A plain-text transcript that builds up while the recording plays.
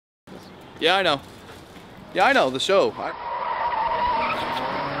Yeah, I know. Yeah, I know, the show.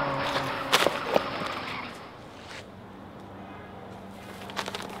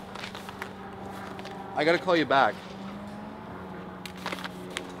 I gotta call you back.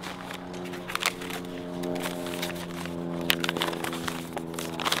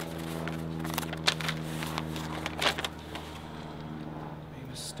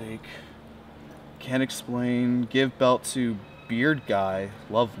 Mistake. Can't explain. Give belt to beard guy.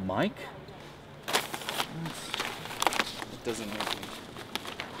 Love Mike? It doesn't make me.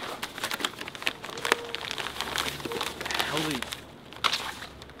 Hell.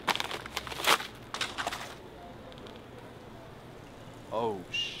 Oh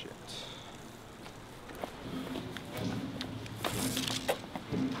shit.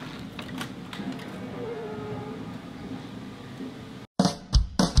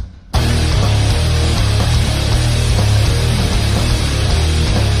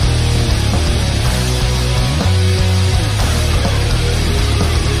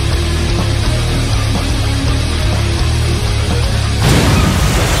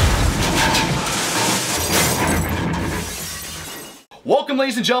 Welcome,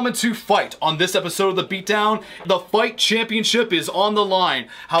 ladies and gentlemen, to Fight. On this episode of the Beatdown, the Fight Championship is on the line.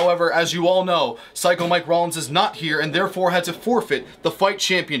 However, as you all know, Psycho Mike Rollins is not here and therefore had to forfeit the Fight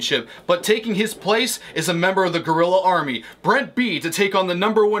Championship. But taking his place is a member of the Guerrilla Army, Brent B, to take on the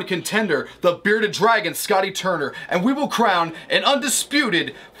 #1 contender, the Bearded Dragon, Scotty Turner, and we will crown an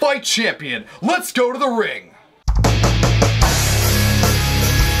undisputed Fight Champion. Let's go to the ring.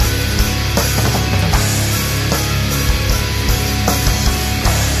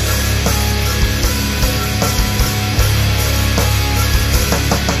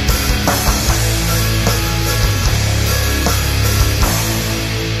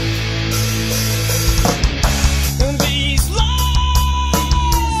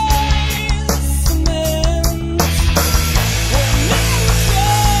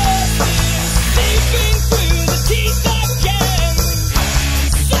 Deep in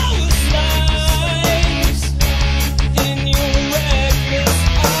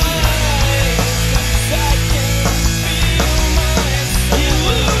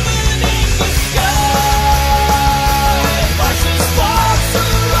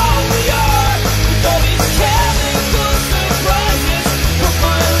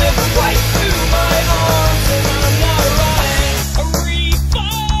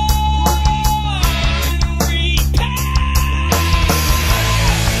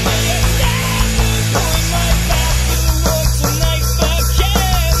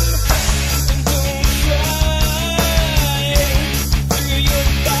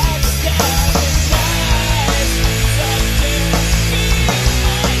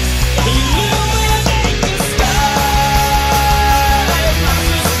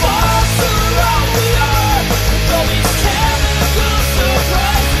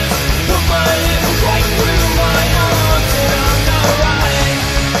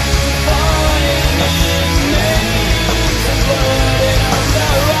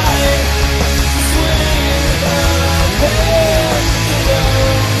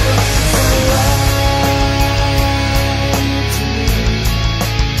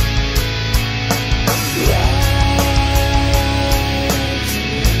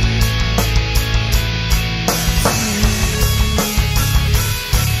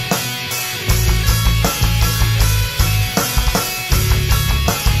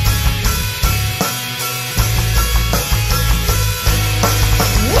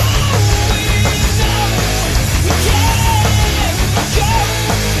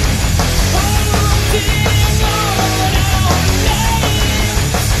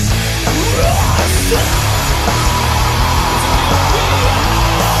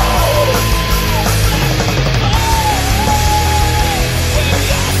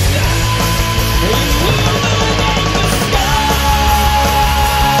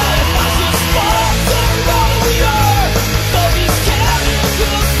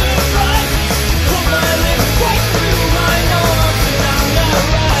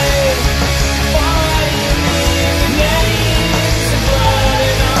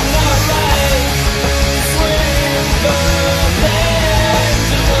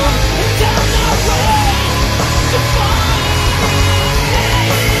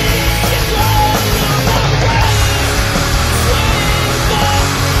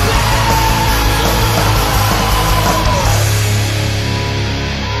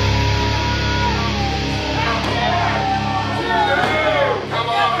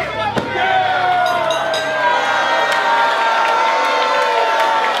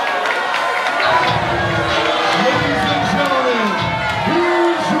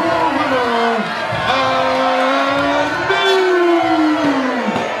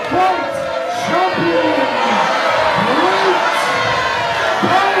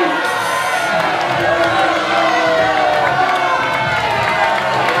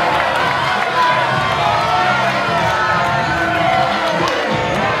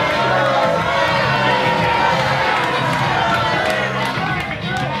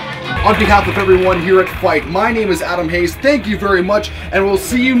On behalf of everyone here at Fight, my name is Adam Hayes. Thank you very much, and we'll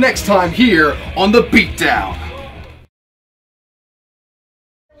see you next time here on the Beatdown.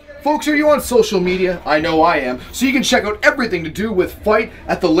 Folks, are you on social media? I know I am. So you can check out everything to do with Fight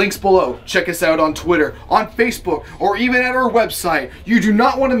at the links below. Check us out on Twitter, on Facebook, or even at our website. You do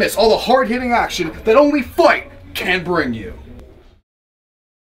not want to miss all the hard-hitting action that only Fight can bring you.